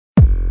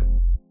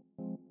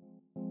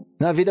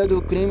Na vida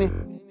do crime,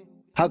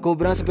 a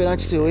cobrança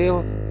perante seu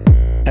erro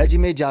é de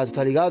imediato,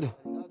 tá ligado?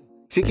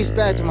 Fica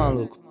esperto,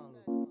 maluco.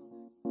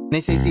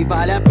 Nem sei se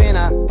vale a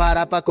pena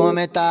parar pra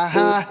comentar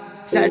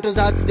certos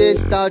atos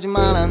desse tal de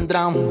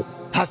malandrão.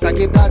 Raça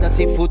quebrada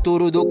sem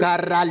futuro do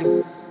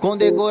caralho,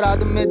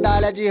 condecorado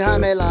medalha de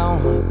ramelão.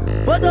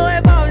 Botou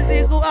revólver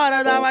 5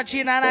 horas da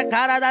matina na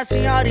cara da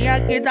senhorinha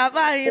que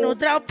tava indo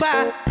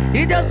trampar.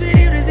 E Deus me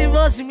livre se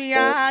fosse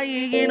minha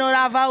rainha,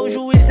 ignorava o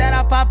juiz,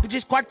 era papo de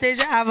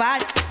esquartejar,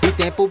 vai. E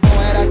tempo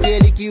bom era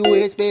aquele que o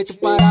respeito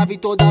parava em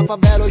toda a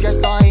favela, hoje é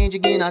só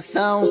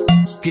indignação.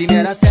 Crime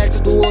era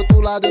certo do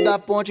outro lado da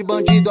ponte,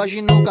 bandido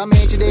agindo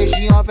loucamente,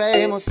 desde off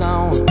é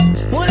emoção.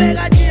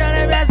 Molecadinha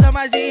leveza,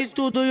 mas em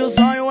estudo e o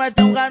sonho é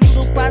tão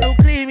ganudo para o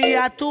crime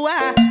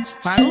atuar.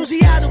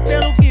 Manuseado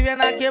pelo que vê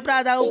na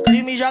quebrada, o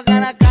crime joga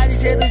na cara e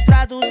seduz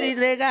pra tu se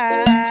entregar.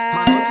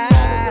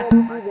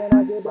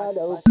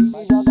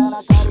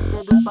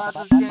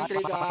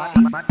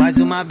 Mais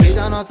uma vez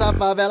a nossa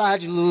favela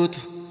de luto,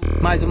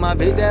 mais uma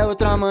vez é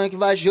outra mãe que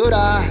vai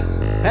chorar.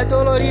 É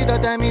dolorido,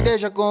 até me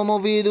deixa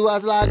comovido,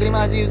 as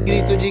lágrimas e os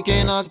gritos de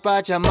quem nasce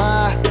pra te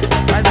amar.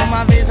 Mais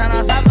uma vez a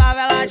nossa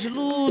favela de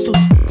luto,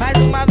 mais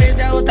uma vez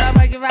é outra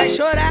mãe que vai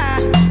chorar.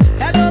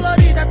 É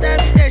dolorido, até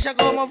me deixa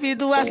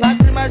comovido, as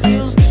lágrimas e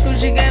os gritos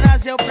de quem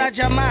nasceu pra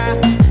te amar.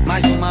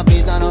 Mais uma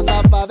vez a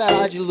nossa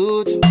favela de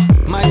luto,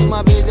 mais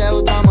uma vez é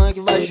outra mãe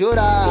que vai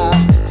chorar.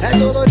 É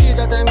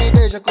dolorido, até me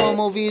deixa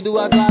comovido,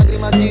 as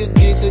lágrimas e os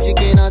gritos de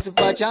quem nasce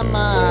pra te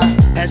amar.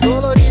 É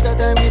dolorido,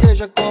 até me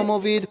deixa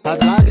comovido, as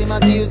lágrimas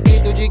e os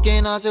gritos de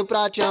quem nasceu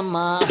pra te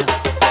amar.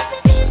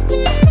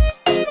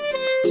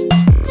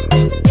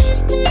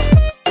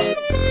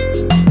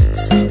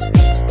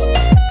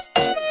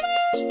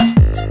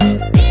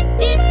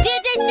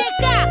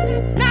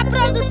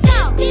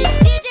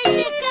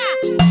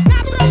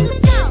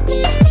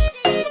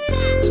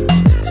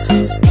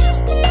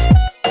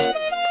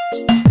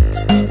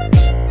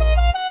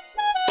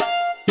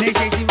 Nem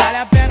sei se vale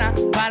a pena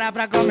parar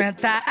pra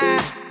comentar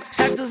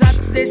certos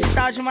atos desse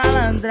tal de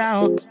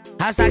malandrão.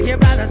 Raça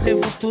quebrada sem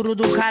futuro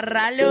do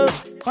caralho,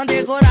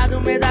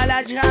 condecorado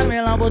medalha de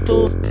ramelão.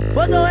 Botou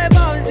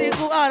revólver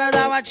 5 horas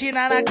da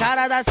matina na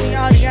cara da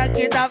senhorinha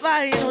que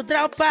tava indo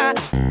trampar.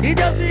 E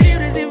Deus me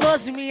livre se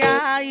fosse minha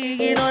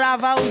rainha,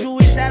 ignorava o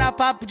juiz, era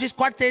papo de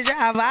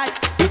esquartejar, vai.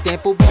 E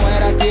tempo bom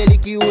era aquele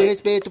que o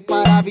respeito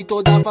parava em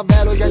toda a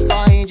favela, hoje é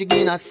só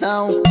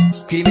indignação.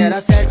 Crime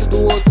era certo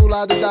do outro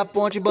lado da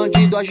ponte,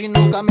 bandido agindo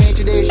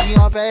loucamente, desde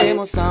off é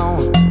emoção.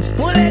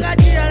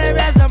 Molecadinha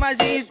leveza, mas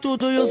em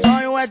estudo e o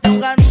sonho é tão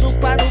ganudo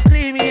para o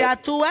crime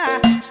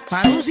atuar.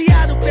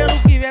 Manuseado pelo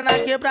que vê na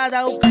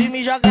quebrada, o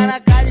crime joga na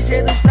cara e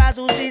seduz pra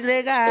tu se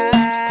entregar.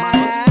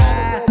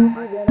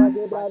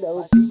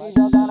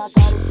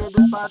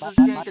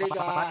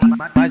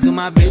 Mais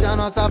uma vez a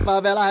nossa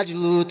favela de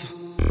luto,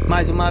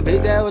 mais uma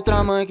vez é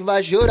outra mãe que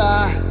vai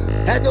chorar.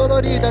 É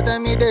dolorido, até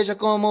me deixa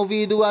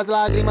comovido, as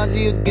lágrimas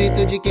e os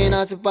gritos de quem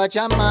nasce pra te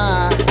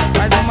amar.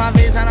 Mais uma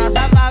vez a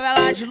nossa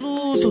favela de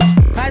luto,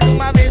 mais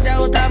uma vez é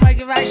outra mãe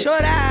que vai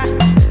chorar.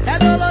 É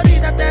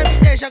dolorido, até me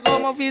deixa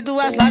comovido,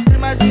 as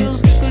lágrimas e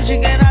os gritos de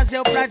quem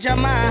nasceu pra te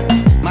amar.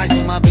 Mais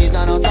uma vez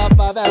a nossa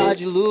favela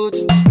de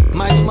luto,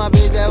 mais uma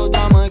vez é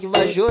outra mãe que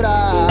vai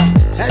chorar.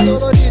 É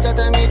dolorido,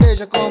 até me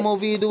deixa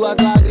comovido, as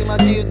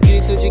lágrimas e os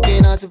gritos de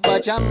quem nasce pra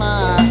te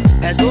amar.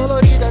 É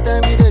dolorido,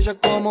 até me deixa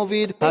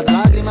comovido, as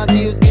lágrimas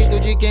e os gritos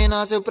de quem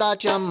nasceu pra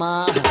te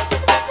amar.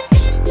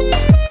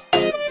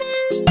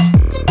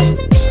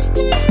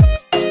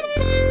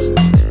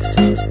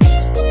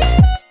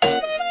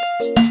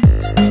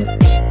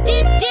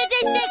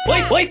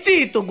 Oi,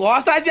 se tu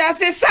gosta de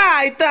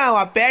acessar, então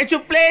aperte o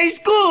play e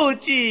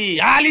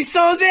escute.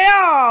 Alisson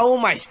ZO, o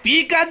mais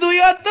pica do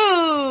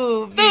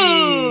YouTube.